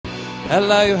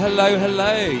Hello, hello,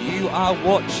 hello. You are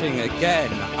watching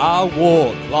again Our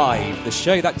Walk Live, the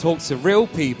show that talks to real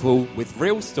people with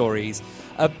real stories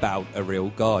about a real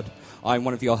God. I'm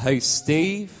one of your hosts,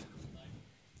 Steve.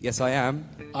 Yes, I am.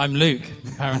 I'm Luke,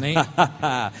 apparently.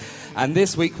 And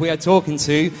this week we are talking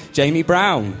to Jamie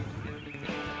Brown.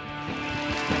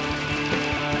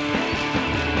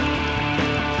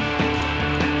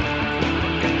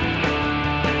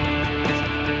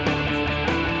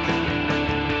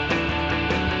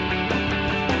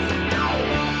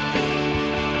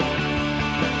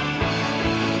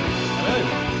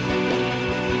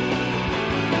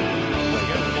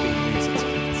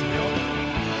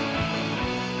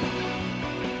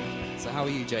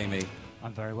 Jamie?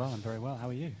 I'm very well, How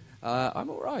are you? I'm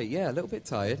all right, yeah, a little bit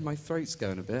tired. My throat's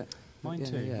going a bit. Mine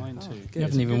too. You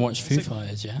haven't even watched Foo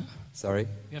Fighters yet? Sorry?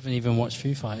 You haven't even watched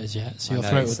Foo Fighters yet, so your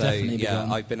throat will definitely be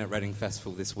gone. I've been at Reading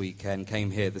Festival this weekend, came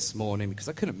here this morning because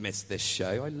I couldn't miss this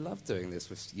show. I love doing this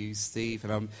with you, Steve,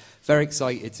 and I'm very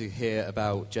excited to hear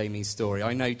about Jamie's story.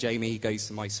 I know Jamie goes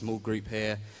to my small group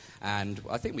here, and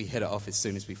I think we hit it off as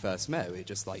soon as we first met. We're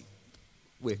just like,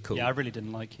 we're cool. Yeah, I really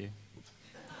didn't like you.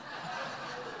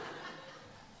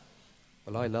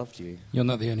 Well, I loved you. You're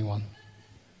not the only one.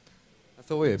 I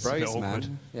thought we were It's bros, a bit man. awkward.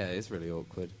 Yeah, it is really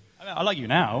awkward. I mean, I like you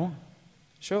now.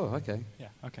 Sure, okay. Yeah,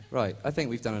 okay. Right, I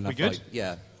think we've done enough good?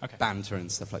 like, banter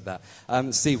and stuff like that.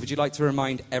 Steve, would you like to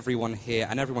remind everyone here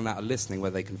and everyone that are listening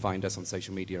where they can find us on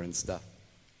social media and stuff?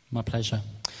 My pleasure.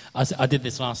 I did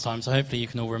this last time, so hopefully you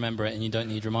can all remember it and you don't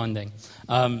need reminding.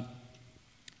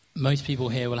 Most people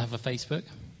here will have a Facebook.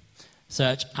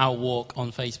 Search Our Walk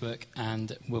on Facebook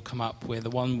and we'll come up with the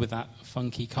one with that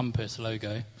funky compass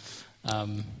logo.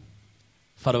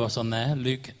 Follow us on there.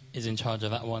 Luke is in charge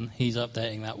of that one. He's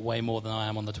updating that way more than I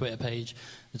am on the Twitter page.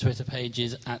 The Twitter page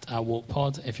is at Our Walk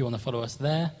Pod if you want to follow us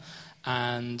there.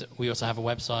 And we also have a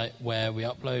website where we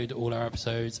upload all our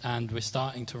episodes, and we're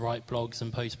starting to write blogs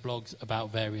and post blogs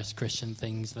about various Christian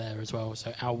things there as well.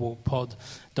 So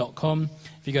ourwalkpod.com.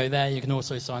 If you go there, you can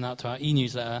also sign up to our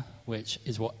e-newsletter, which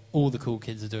is what all the cool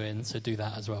kids are doing, so do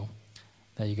that as well.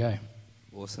 There you go.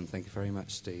 Awesome, thank you very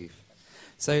much, Steve.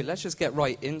 So let's just get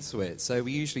right into it. So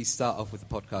we usually start off with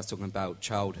the podcast talking about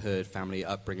childhood, family,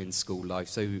 upbringing, school life.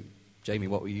 So, Jamie,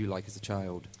 what were you like as a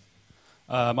child?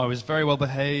 I was very well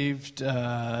behaved,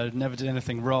 never did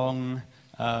anything wrong.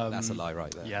 That's a lie right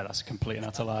there. Yeah, that's a complete and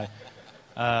utter lie.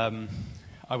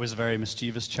 I was a very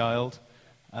mischievous child,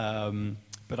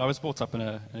 but I was brought up in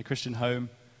a Christian home,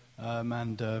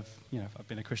 and I've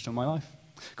been a Christian all my life.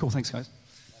 Cool, thanks, guys.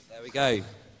 There we go.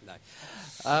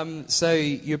 No. So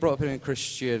you were brought up in a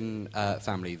Christian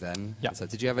family then? Yeah. So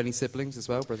did you have any siblings as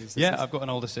well, brothers and sisters? Yeah, I've got an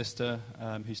older sister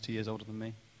who's 2 years older than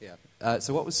me. Yeah.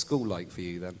 So what was school like for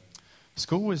you then?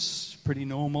 School was pretty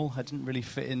normal. I didn't really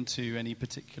fit into any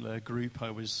particular group. I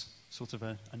was sort of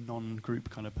a non-group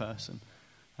kind of person.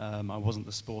 I wasn't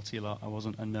the sporty lot. I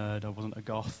wasn't a nerd. I wasn't a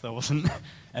goth. I wasn't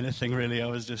anything really. I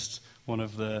was just one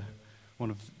of the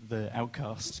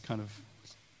outcasts, kind of.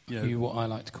 You what I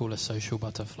like to call a social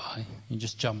butterfly. You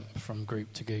just jump from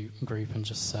group to group and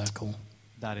just circle.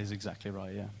 That is exactly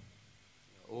right. Yeah.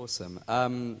 Awesome.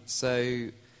 So,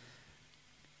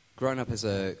 growing up as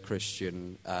a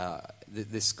Christian,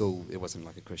 this school, it wasn't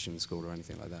like a Christian school or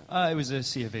anything like that? It was a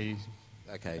C of E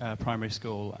primary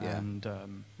school, Yeah. and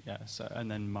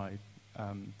and then my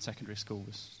secondary school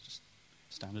was just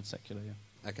standard secular.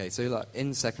 Yeah. Okay, so like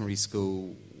in secondary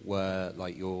school, were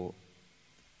like your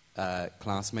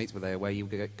classmates, were they aware you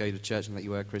would go to church and that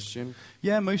you were a Christian?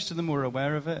 Yeah, most of them were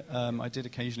aware of it. I did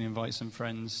occasionally invite some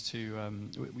friends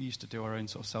to. We used to do our own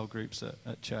sort of cell groups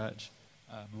at church,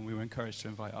 and we were encouraged to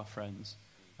invite our friends.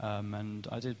 And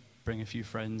I did bring a few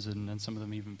friends, and some of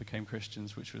them even became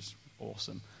Christians, which was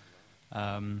awesome.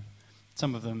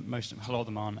 Some of them, a lot of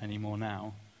them aren't anymore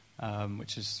now,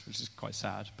 which is quite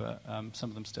sad. But some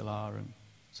of them still are, and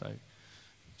so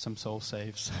some souls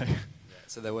saved. So.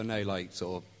 So there were no like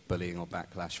sort of bullying or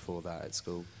backlash for that at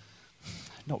school?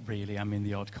 Not really. I mean,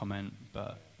 the odd comment,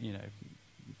 but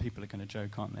people are going to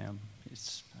joke, aren't they?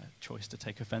 It's a choice to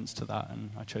take offence to that,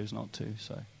 and I chose not to.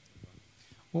 So,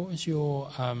 what was your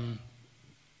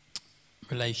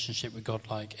relationship with God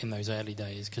like in those early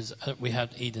days? Because we had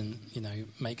Eden,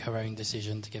 make her own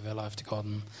decision to give her life to God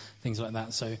and things like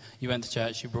that. So you went to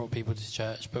church, you brought people to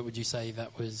church, but would you say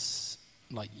that was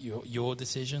like your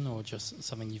decision, or just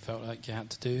something you felt like you had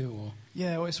to do? Or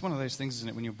yeah, well, it's one of those things, isn't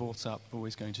it? When you're brought up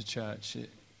always going to church,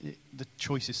 the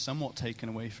choice is somewhat taken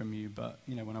away from you. But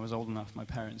when I was old enough, my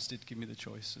parents did give me the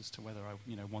choice as to whether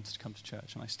I wanted to come to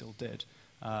church, and I still did.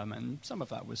 And some of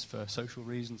that was for social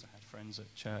reasons. I had friends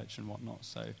at church and whatnot,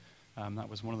 so that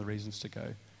was one of the reasons to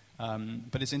go.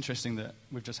 But it's interesting that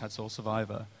we've just had Soul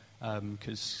Survivor,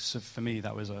 because for me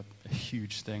that was a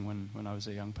huge thing when I was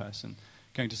a young person.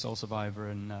 Going to Soul Survivor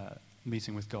and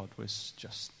meeting with God was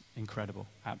just incredible,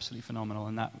 absolutely phenomenal.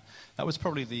 And that was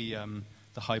probably the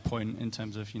high point in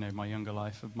terms of my younger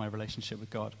life, of my relationship with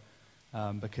God,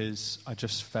 because I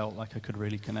just felt like I could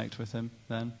really connect with Him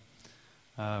then.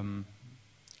 And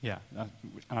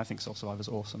I think Soul Survivor is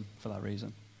awesome for that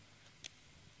reason.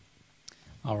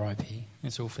 R.I.P.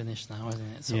 It's all finished now, isn't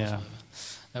it? Yeah.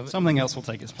 Something else will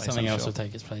take its place. Something else will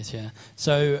take its place, yeah.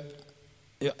 So,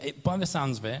 by the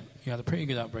sounds of it, you had a pretty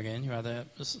good upbringing. You had a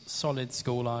solid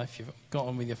school life. You've got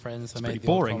on with your friends. It's pretty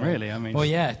boring, really. I mean, well,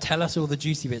 yeah. Tell us all the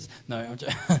juicy bits. No, I'm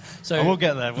just so we'll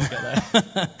get there. We'll get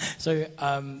there. So,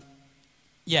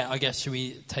 I guess should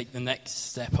we take the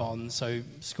next step on? So,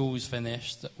 school's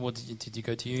finished. What did you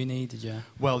go to uni? Did you?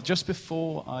 Well, just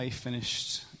before I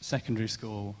finished secondary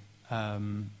school,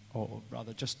 or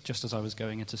rather, just as I was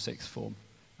going into sixth form,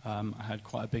 I had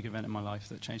quite a big event in my life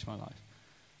that changed my life.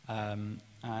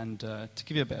 And to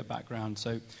give you a bit of background,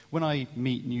 so when I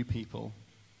meet new people,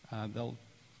 they'll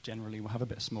generally have a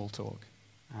bit of small talk,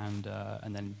 and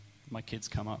then my kids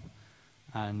come up,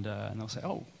 and they'll say,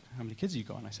 "Oh, how many kids have you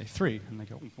got?" And I say, 3. And they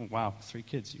go, "Oh, wow, 3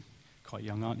 kids. You're quite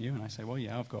young, aren't you?" And I say, "Well,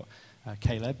 yeah, I've got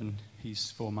Caleb, and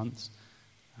he's 4 months.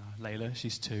 Layla,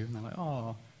 she's 2. And they're like,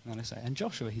 "Oh." And then I say, "And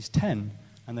Joshua, he's 10.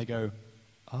 And they go,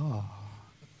 "Oh."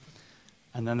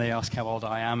 And then they ask how old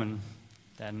I am, and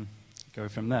then go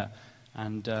from there.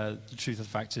 And the truth of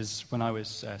the fact is, when I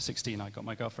was 16, I got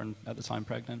my girlfriend at the time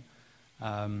pregnant.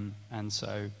 And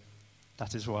so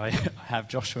that is why I have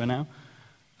Joshua now.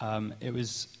 It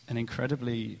was an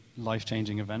incredibly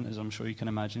life-changing event, as I'm sure you can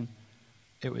imagine.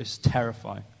 It was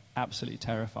terrifying, absolutely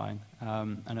terrifying.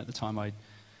 And at the time, I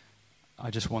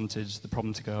just wanted the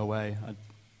problem to go away. I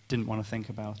didn't want to think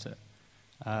about it.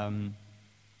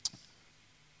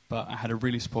 But I had a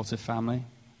really supportive family.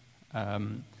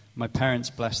 My parents,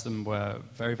 bless them, were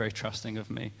very, very trusting of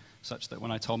me, such that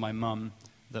when I told my mum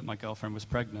that my girlfriend was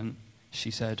pregnant, she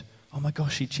said, "Oh my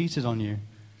gosh, she cheated on you."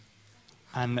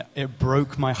 And it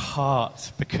broke my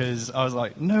heart, because I was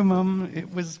like, "No, Mum,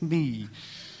 it was me."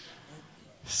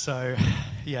 So,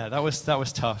 yeah, that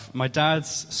was tough. My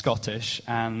dad's Scottish,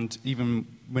 and even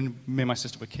when me and my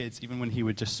sister were kids, even when he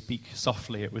would just speak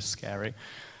softly, it was scary.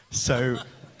 So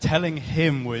telling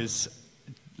him was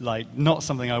like not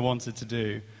something I wanted to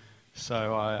do.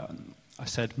 So I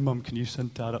said, "Mum, can you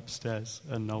send Dad upstairs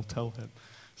and I'll tell him?"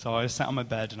 So I sat on my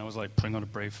bed and I was like putting on a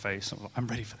brave face. I was like, "I'm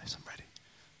ready for this, I'm ready."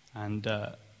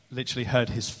 And literally heard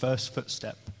his first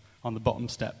footstep on the bottom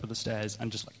step of the stairs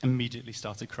and just like immediately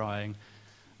started crying.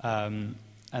 And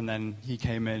then he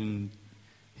came in and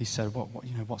he said,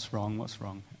 what's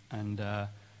wrong? And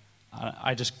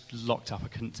I just locked up, I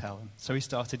couldn't tell him. So he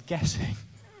started guessing.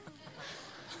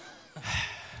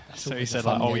 So he said,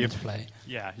 like, "Oh, you've play."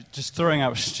 Yeah, just throwing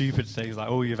out stupid things like,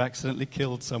 "Oh, you've accidentally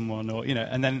killed someone," or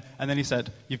and then he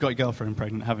said, "You've got your girlfriend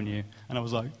pregnant, haven't you?" And I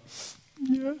was like,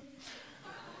 "Yeah."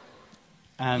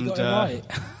 And you got it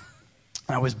right.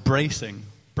 I was bracing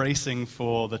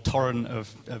for the torrent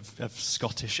of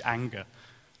Scottish anger,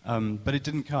 but it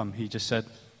didn't come. He just said,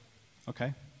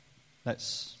 "Okay,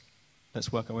 let's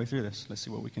work our way through this. Let's see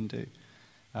what we can do."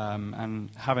 And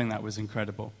having that was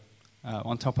incredible.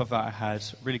 On top of that, I had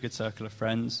a really good circle of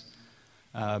friends,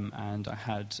 and I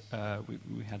had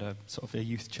we had a sort of a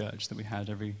youth church that we had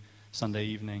every Sunday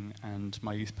evening, and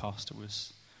my youth pastor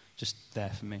was just there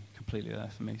for me, completely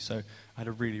there for me. So I had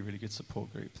a really, really good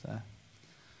support group there.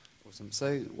 Awesome.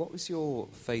 So what was your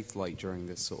faith like during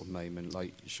this sort of moment?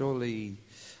 Like, surely,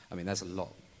 I mean, there's a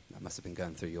lot that must have been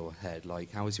going through your head.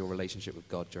 Like, how was your relationship with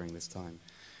God during this time?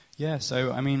 Yeah,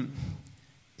 so, I mean,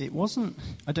 it wasn't,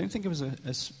 I don't think it was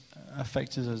as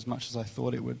affected as much as I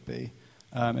thought it would be.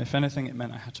 If anything, it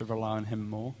meant I had to rely on him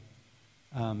more,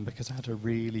 because I had to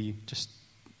really just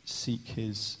seek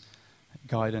his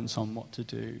guidance on what to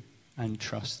do and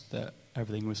trust that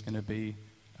everything was going to be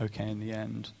okay in the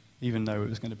end, even though it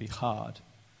was going to be hard.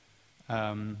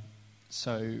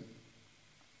 So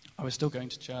I was still going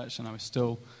to church, and I was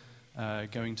still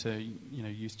going to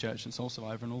youth church and Soul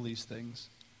Survivor and all these things.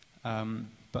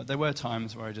 But there were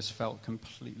times where I just felt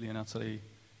completely and utterly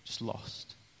just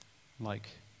lost. Like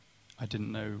I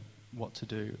didn't know what to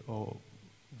do or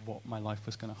what my life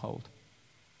was going to hold.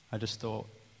 I just thought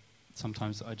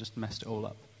sometimes that I just messed it all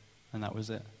up, and that was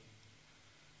it.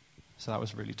 So that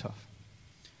was really tough.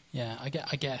 Yeah, I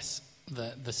guess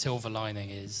the silver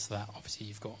lining is that obviously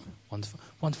you've got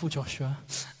wonderful Joshua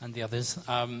and the others.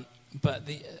 But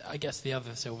I guess the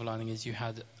other silver lining is you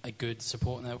had a good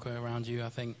support network around you. I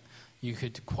think you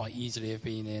could quite easily have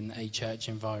been in a church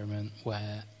environment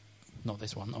where not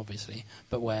this one, obviously,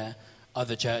 but where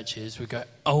other churches would go,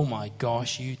 oh my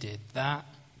gosh, you did that,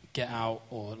 get out,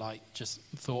 or like just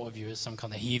thought of you as some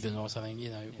kind of heathen or something, you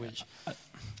know, which...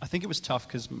 I think it was tough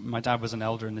because my dad was an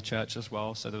elder in the church as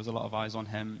well, so there was a lot of eyes on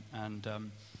him, and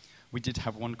we did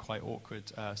have one quite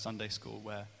awkward Sunday school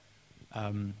where,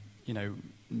 you know,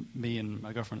 me and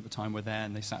my girlfriend at the time were there,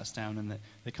 and they sat us down, and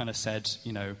they kind of said,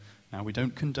 you know, now we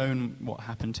don't condone what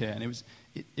happened here, and it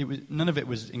was none of it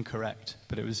was incorrect,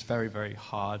 but it was very, very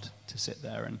hard to sit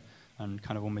there and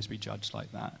kind of almost be judged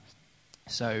like that.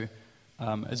 So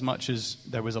as much as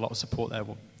there was a lot of support there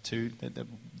too,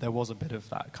 there was a bit of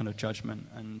that kind of judgment,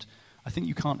 and I think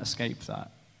you can't escape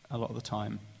that a lot of the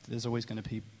time. There's always going to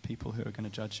be people who are going to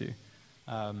judge you.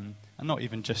 And not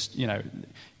even just, you know,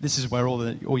 this is where all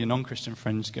your non-Christian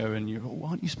friends go, and you, oh,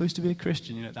 aren't you supposed to be a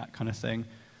Christian? You know, that kind of thing.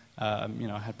 You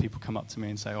know, I had people come up to me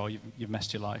and say, oh, you've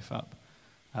messed your life up,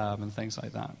 and things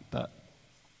like that. But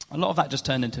a lot of that just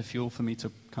turned into fuel for me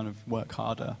to kind of work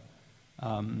harder.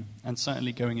 And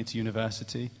certainly going into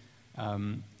university,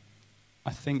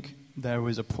 I think there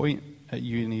was a point at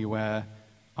uni where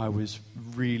I was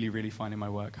really, really finding my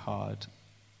work hard.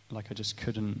 Like I just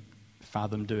couldn't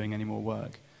fathom doing any more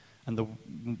work. And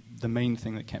the main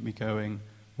thing that kept me going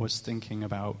was thinking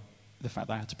about the fact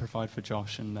that I had to provide for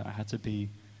Josh and that I had to be,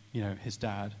 you know, his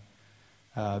dad.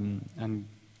 And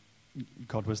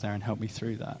God was there and helped me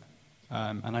through that.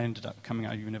 And I ended up coming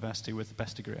out of university with the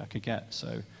best degree I could get.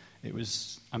 So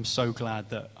I'm so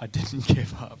glad that I didn't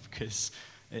give up, because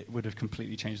it would have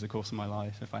completely changed the course of my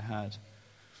life if I had.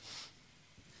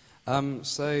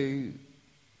 So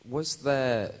was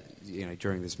there, you know,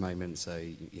 during this moment, so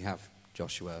you have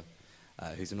Joshua,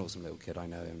 who's an awesome little kid, I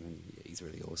know him, and he's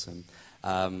really awesome.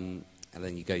 And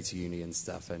then you go to uni and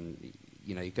stuff, and,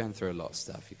 you know, you're going through a lot of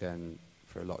stuff, you're going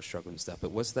through a lot of struggle and stuff,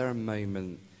 but was there a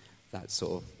moment that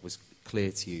sort of was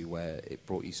clear to you where it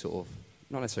brought you sort of,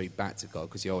 not necessarily back to God,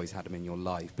 because you always had him in your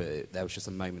life, but there was just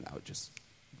a moment that would just,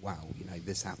 wow, you know,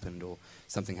 this happened, or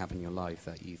something happened in your life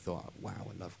that you thought, wow,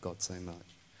 I love God so much?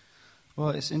 Well,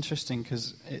 it's interesting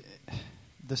because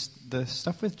the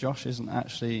stuff with Josh isn't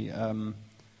actually,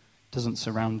 doesn't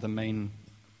surround the main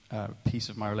piece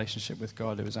of my relationship with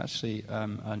God. It was actually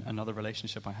another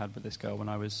relationship I had with this girl when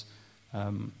I was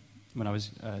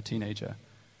a teenager.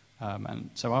 And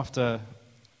so after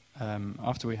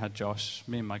we had Josh,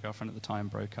 me and my girlfriend at the time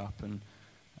broke up, and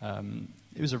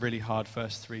it was a really hard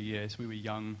first 3 years. We were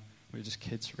young, we were just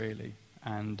kids really,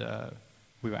 and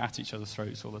we were at each other's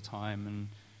throats all the time and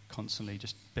constantly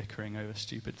just bickering over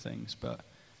stupid things. But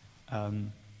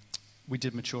we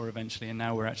did mature eventually, and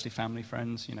now we're actually family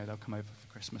friends. You know, they'll come over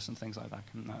for Christmas and things like that,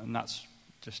 and that's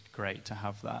just great to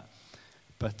have that.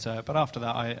 But after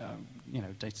that, I you know,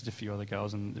 dated a few other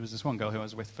girls, and there was this one girl who I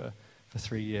was with for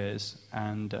 3 years,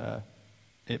 and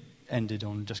it ended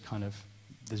on just kind of,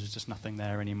 there was just nothing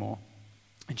there anymore.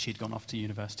 And she'd gone off to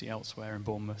university elsewhere in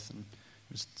Bournemouth, and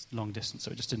it was long distance,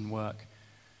 so it just didn't work.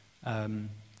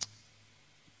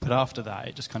 But after that,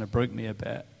 it just kind of broke me a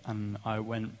bit, and I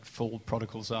went full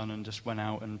prodigal son and just went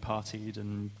out and partied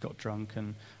and got drunk,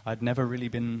 and I'd never really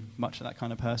been much of that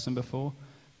kind of person before,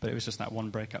 but it was just that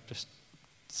one breakup just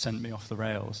sent me off the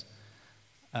rails.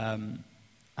 And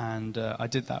I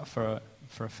did that for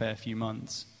a fair few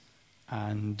months,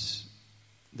 and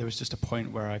there was just a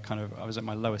point where I was at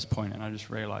my lowest point, and I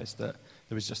just realized that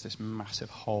there was just this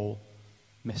massive hole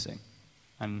missing,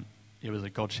 and it was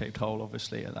a God-shaped hole,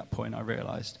 obviously, at that point, I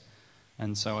realized.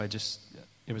 And so it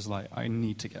was like, I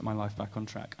need to get my life back on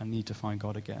track. I need to find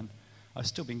God again. I've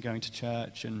still been going to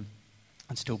church and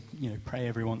still, you know, pray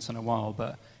every once in a while,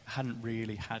 but I hadn't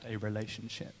really had a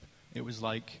relationship. It was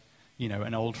like, you know,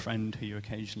 an old friend who you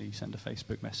occasionally send a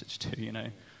Facebook message to, you know.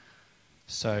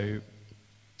 So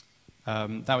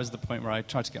that was the point where I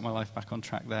tried to get my life back on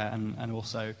track there, and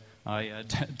also I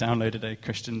downloaded a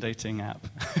Christian dating app.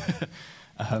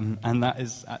 And that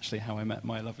is actually how I met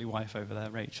my lovely wife over there,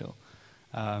 Rachel.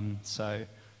 So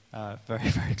very,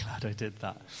 very glad I did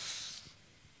that.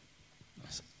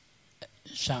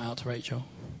 Shout out to Rachel.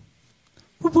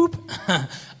 Whoop, whoop.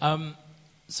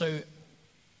 So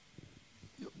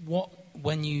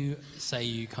when you say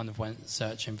you kind of went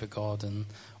searching for God, and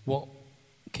what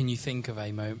can you think of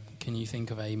a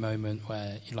moment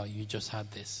where you just had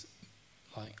this?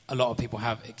 Like a lot of people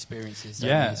have experiences.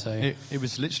 Yeah, so it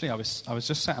was literally I was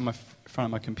just sat in front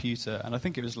of my computer, and I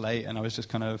think it was late, and I was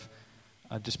just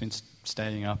I'd just been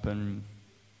staying up and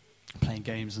playing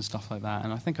games and stuff like that,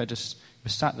 and I think I just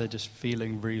was sat there just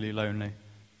feeling really lonely,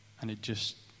 and I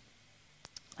guess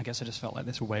I just felt like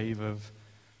this wave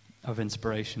of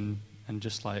inspiration, and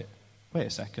just like, wait a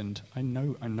second, I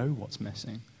know what's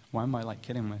missing. why am I like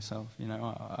kidding myself? You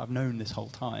know, I've known this whole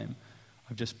time.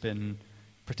 I've just been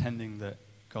pretending that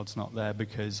God's not there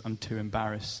because I'm too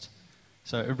embarrassed.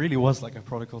 So it really was like a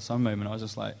prodigal son moment. I was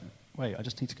just like, wait, I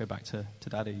just need to go back to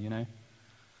Daddy, you know?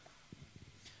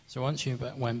 So once you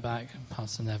went back,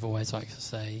 Pastor Nev always likes to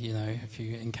say, you know, if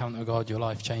you encounter God, your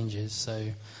life changes. So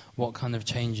what kind of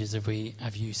changes have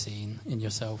you seen in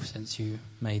yourself since you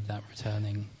made that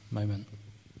returning moment?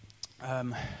 I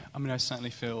mean, I certainly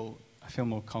feel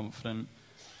more confident.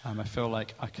 I feel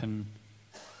like I can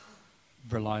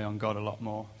rely on God a lot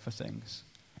more for things.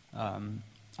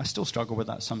 I still struggle with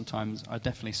that sometimes. I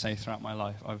definitely say throughout my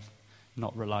life I've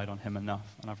not relied on him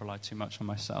enough, and I've relied too much on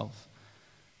myself.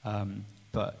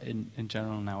 But in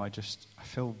general now, I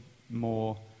feel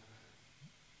more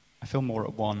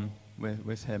at one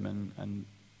with him, and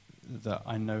that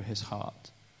I know his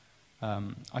heart.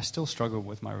 I still struggle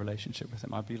with my relationship with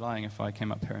him. I'd be lying if I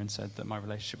came up here and said that my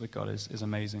relationship with God is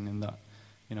amazing, and that,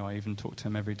 you know, I even talk to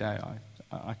him every day.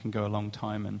 I can go a long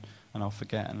time and I'll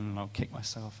forget, and I'll kick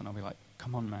myself, and I'll be like,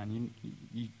 come on, man,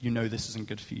 you know this isn't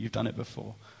good for you. You've done it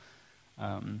before.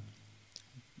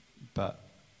 But,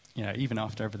 you know, even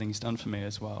after everything he's done for me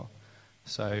as well.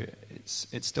 So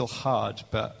it's still hard,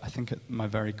 but I think at my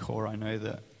very core I know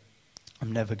that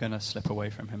I'm never going to slip away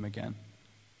from him again.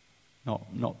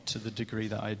 Not to the degree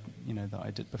that I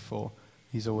did before.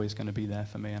 He's always going to be there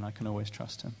for me, and I can always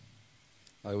trust him.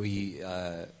 We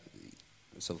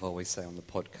sort of always say on the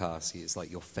podcast, it's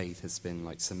like your faith has been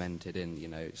like cemented in. You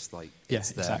know, it's like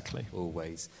it's there exactly.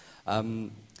 Always.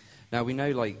 Now we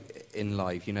know, like in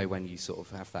life, you know, when you sort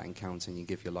of have that encounter and you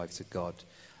give your life to God,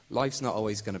 life's not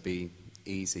always going to be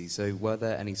easy. So were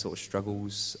there any sort of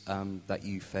struggles that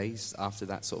you faced after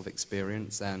that sort of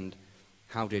experience, and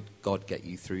how did God get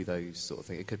you through those sort of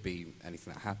things? It could be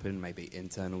anything that happened, maybe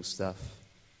internal stuff.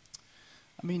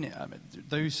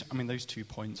 Those 2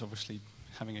 points, obviously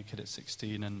having a kid at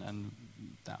 16 and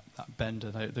that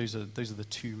bender, those are the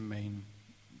two main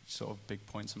sort of big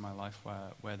points in my life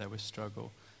where there was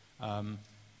struggle.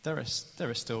 There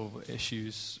are still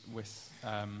issues with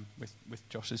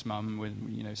Josh's mum.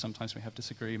 When, you know, sometimes we have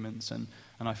disagreements, and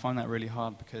I find that really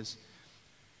hard because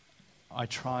I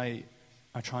try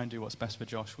and do what's best for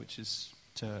Josh, which is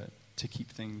to keep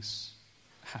things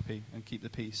happy and keep the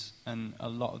peace. And a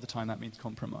lot of the time that means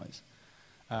compromise.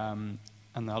 And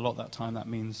a lot of that time that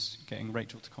means getting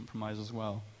Rachel to compromise as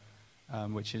well,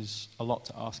 which is a lot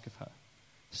to ask of her.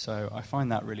 So I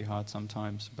find that really hard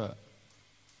sometimes, but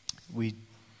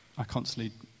I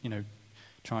constantly, you know,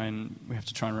 we have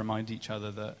to try and remind each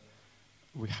other that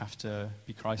we have to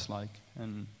be Christ-like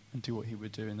and do what he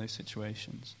would do in those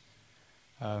situations.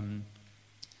 The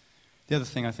other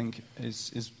thing I think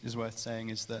is worth saying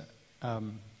is that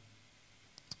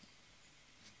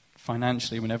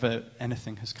financially, whenever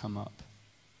anything has come up,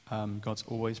 God's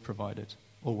always provided,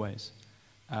 always.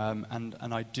 And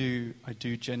I do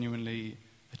genuinely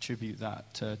attribute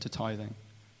that to tithing.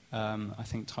 I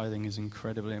think tithing is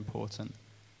incredibly important,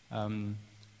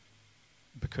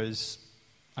 because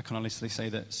I can honestly say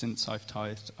that since I've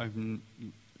tithed,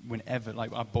 whenever,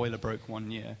 like, our boiler broke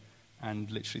one year,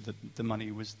 and literally the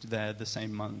money was there the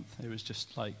same month. It was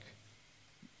just like,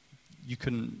 you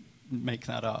couldn't make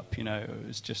that up, you know. It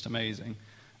was just amazing,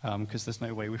 because there's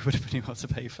no way we would have been able to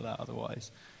pay for that otherwise.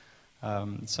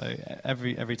 So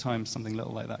every time something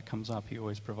little like that comes up, he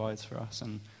always provides for us,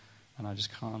 and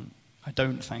I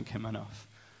don't thank him enough.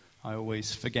 I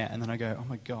always forget, and then I go, oh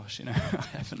my gosh, you know,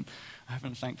 I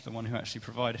haven't thanked the one who actually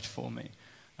provided for me,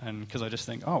 and because I just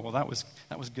think, oh well, that was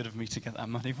good of me to get that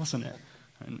money, wasn't it?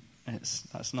 And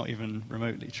that's not even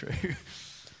remotely true.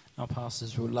 Our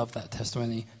pastors will love that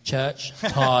testimony. Church,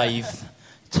 tithe.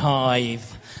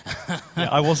 Yeah,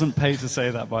 I wasn't paid to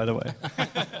say that, by the way.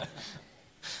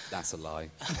 That's a lie.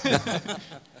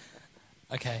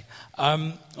 Okay.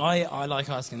 I like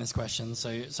asking this question,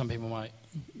 so some people might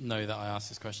know that I ask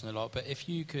this question a lot, but if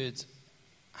you could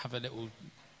have a little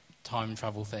time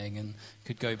travel thing and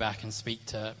could go back and speak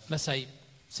to, let's say,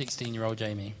 16-year-old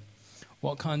Jamie,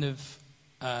 what kind of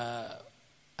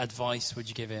advice would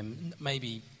you give him?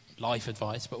 Maybe life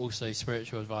advice, but also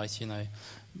spiritual advice. You know,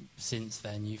 since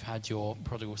then you've had your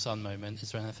prodigal son moment.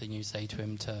 Is there anything you say to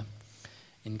him to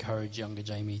encourage younger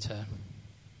Jamie to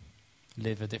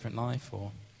live a different life?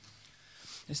 Or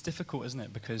it's difficult, isn't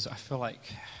it? Because I feel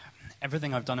like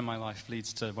everything I've done in my life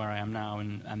leads to where I am now,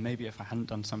 and maybe if I hadn't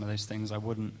done some of those things, I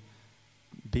wouldn't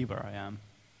be where I am.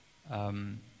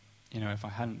 You know, if I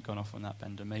hadn't gone off on that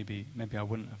bender, maybe I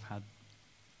wouldn't have had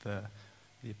the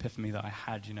epiphany that I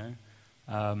had, you know.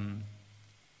 I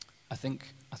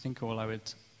think all I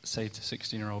would say to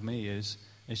 16-year-old me is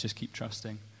just keep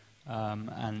trusting.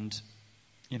 And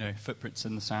Footprints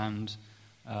in the Sand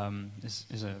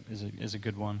is a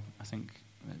good one. I think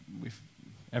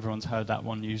everyone's heard that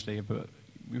one usually, but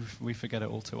we forget it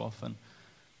all too often.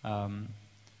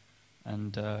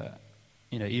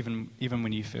 Even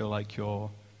when you feel like you're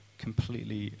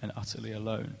completely and utterly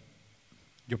alone,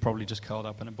 you're probably just curled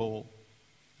up in a ball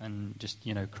and just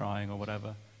crying or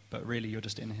whatever. But really, you're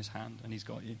just in his hand, and he's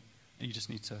got you. And you just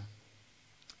need to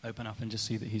open up and just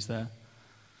see that he's there.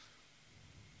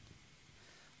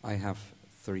 I have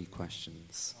 3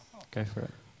 questions. Go for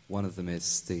it. One of them is,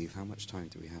 Steve, how much time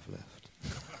do we have left?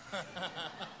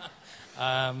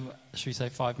 Should we say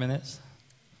 5 minutes?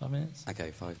 5 minutes?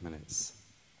 Okay, 5 minutes.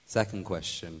 Second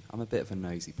question. I'm a bit of a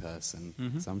nosy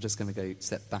person, so I'm just going to go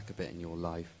step back a bit in your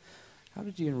life. How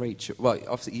did you and Rachel... Well,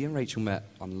 obviously, you and Rachel met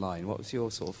online. What was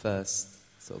your sort of first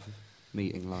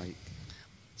meeting like?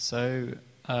 So,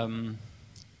 dating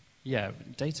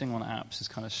on apps is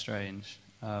kind of strange.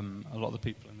 A lot of the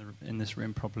people in this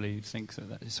room probably think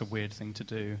that it's a weird thing to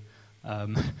do.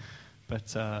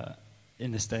 But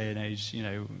in this day and age,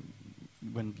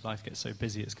 when life gets so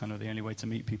busy, it's kind of the only way to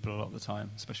meet people a lot of the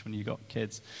time, especially when you've got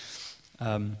kids.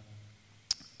 I'd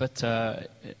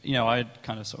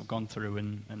kind of sort of gone through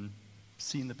and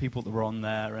seen the people that were on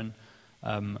there, and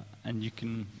you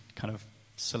can kind of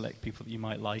select people that you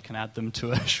might like and add them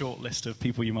to a short list of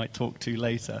people you might talk to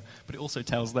later. But it also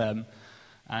tells them.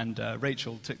 And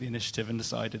Rachel took the initiative and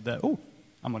decided that,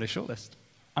 I'm on his shortlist.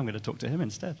 I'm going to talk to him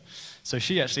instead. So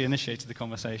she actually initiated the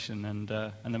conversation, and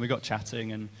then we got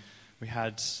chatting, and we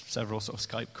had several sort of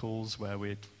Skype calls where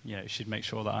she'd make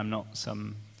sure that I'm not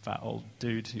some fat old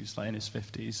dude who's like in his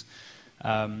 50s.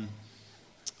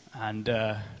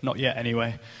 Not yet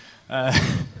anyway.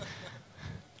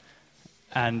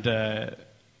 And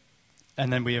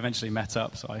then we eventually met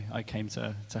up, so I came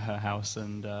to her house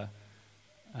and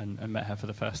met her for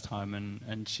the first time,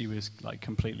 and she was like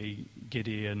completely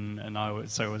giddy, and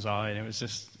so was I, and it was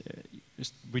just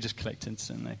we just clicked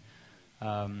instantly.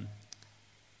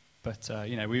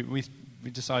 We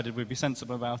decided we'd be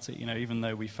sensible about it, even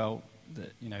though we felt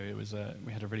that it was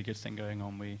we had a really good thing going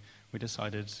on. We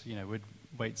decided we'd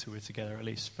wait till we were together at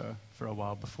least for a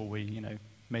while before we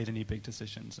made any big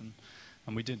decisions, and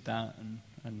we did that,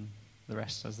 and the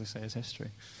rest, as they say, is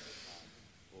history.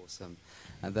 Awesome.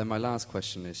 And then my last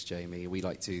question is, Jamie, we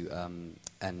like to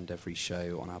end every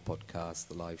show on our podcast,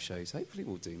 the live shows. Hopefully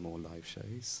we'll do more live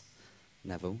shows.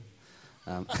 Neville.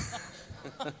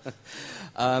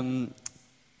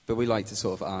 But we like to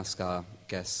sort of ask our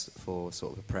guests for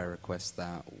sort of a prayer request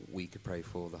that we could pray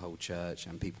for, the whole church,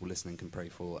 and people listening can pray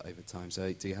for over time.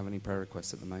 So do you have any prayer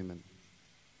requests at the moment?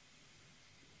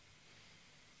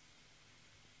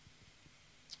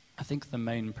 I think the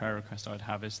main prayer request I'd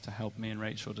have is to help me and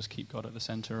Rachel just keep God at the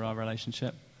center of our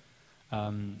relationship.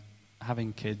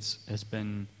 Having kids has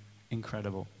been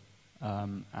incredible,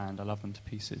 and I love them to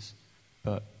pieces.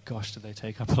 But gosh, do they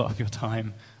take up a lot of your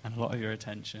time and a lot of your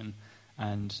attention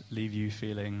and leave you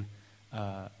feeling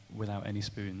without any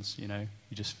spoons, you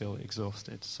just feel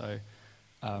exhausted. So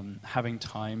having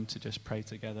time to just pray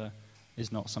together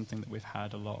is not something that we've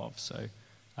had a lot of. So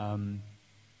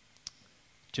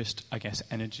just, I guess,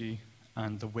 energy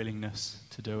and the willingness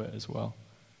to do it as well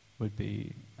would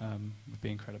be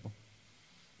incredible.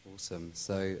 Awesome.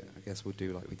 So I guess we'll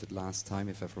do like we did last time.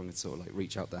 If everyone could sort of like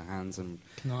reach out their hands and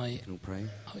can all pray.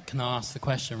 Can I ask the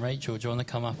question, Rachel? Do you want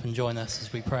to come up and join us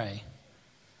as we pray?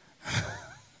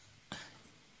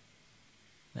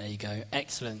 There you go.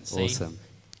 Excellent. See? Awesome.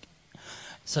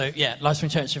 So yeah,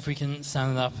 Lifespring Church, if we can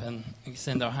stand up and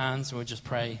extend our hands, we'll just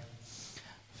pray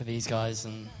for these guys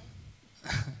and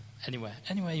anywhere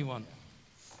you want.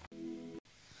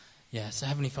 Yeah, so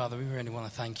Heavenly Father, we really want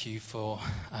to thank you for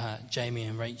Jamie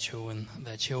and Rachel and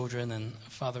their children. And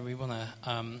Father, we want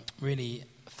to really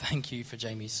thank you for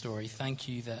Jamie's story. Thank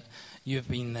you that you have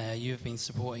been there, you have been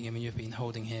supporting him, and you have been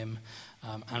holding him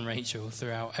and Rachel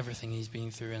throughout everything he's been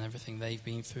through and everything they've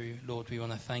been through. Lord, we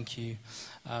want to thank you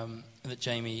that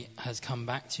Jamie has come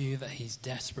back to you, that he's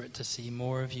desperate to see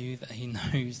more of you, that he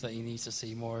knows that he needs to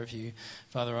see more of you.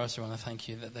 Father, I also want to thank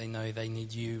you that they know they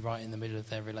need you right in the middle of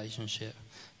their relationship.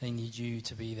 They need you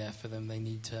to be there for them. They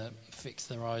need to fix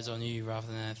their eyes on you rather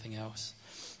than anything else.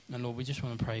 And Lord, we just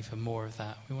want to pray for more of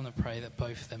that. We want to pray that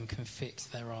both of them can fix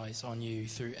their eyes on you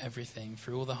through everything,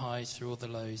 through all the highs, through all the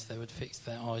lows. They would fix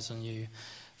their eyes on you,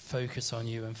 focus on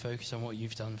you, and focus on what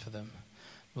you've done for them.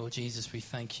 Lord Jesus, we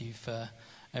thank you for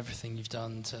everything you've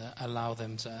done to allow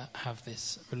them to have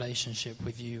this relationship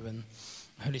with you. And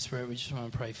Holy Spirit, we just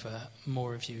want to pray for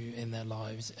more of you in their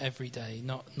lives every day,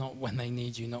 not when they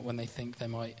need you, not when they think they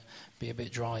might be a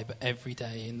bit dry, but every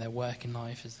day in their working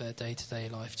life, as their day-to-day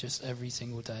life, just every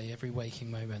single day, every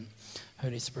waking moment.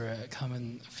 Holy Spirit, come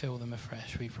and fill them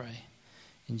afresh, we pray.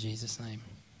 In Jesus' name.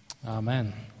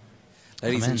 Amen.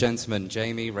 Ladies Amen. and gentlemen,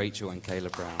 Jamie, Rachel and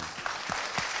Caleb Brown.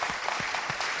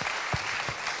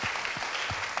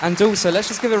 And also, let's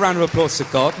just give a round of applause to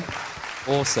God.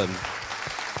 Awesome.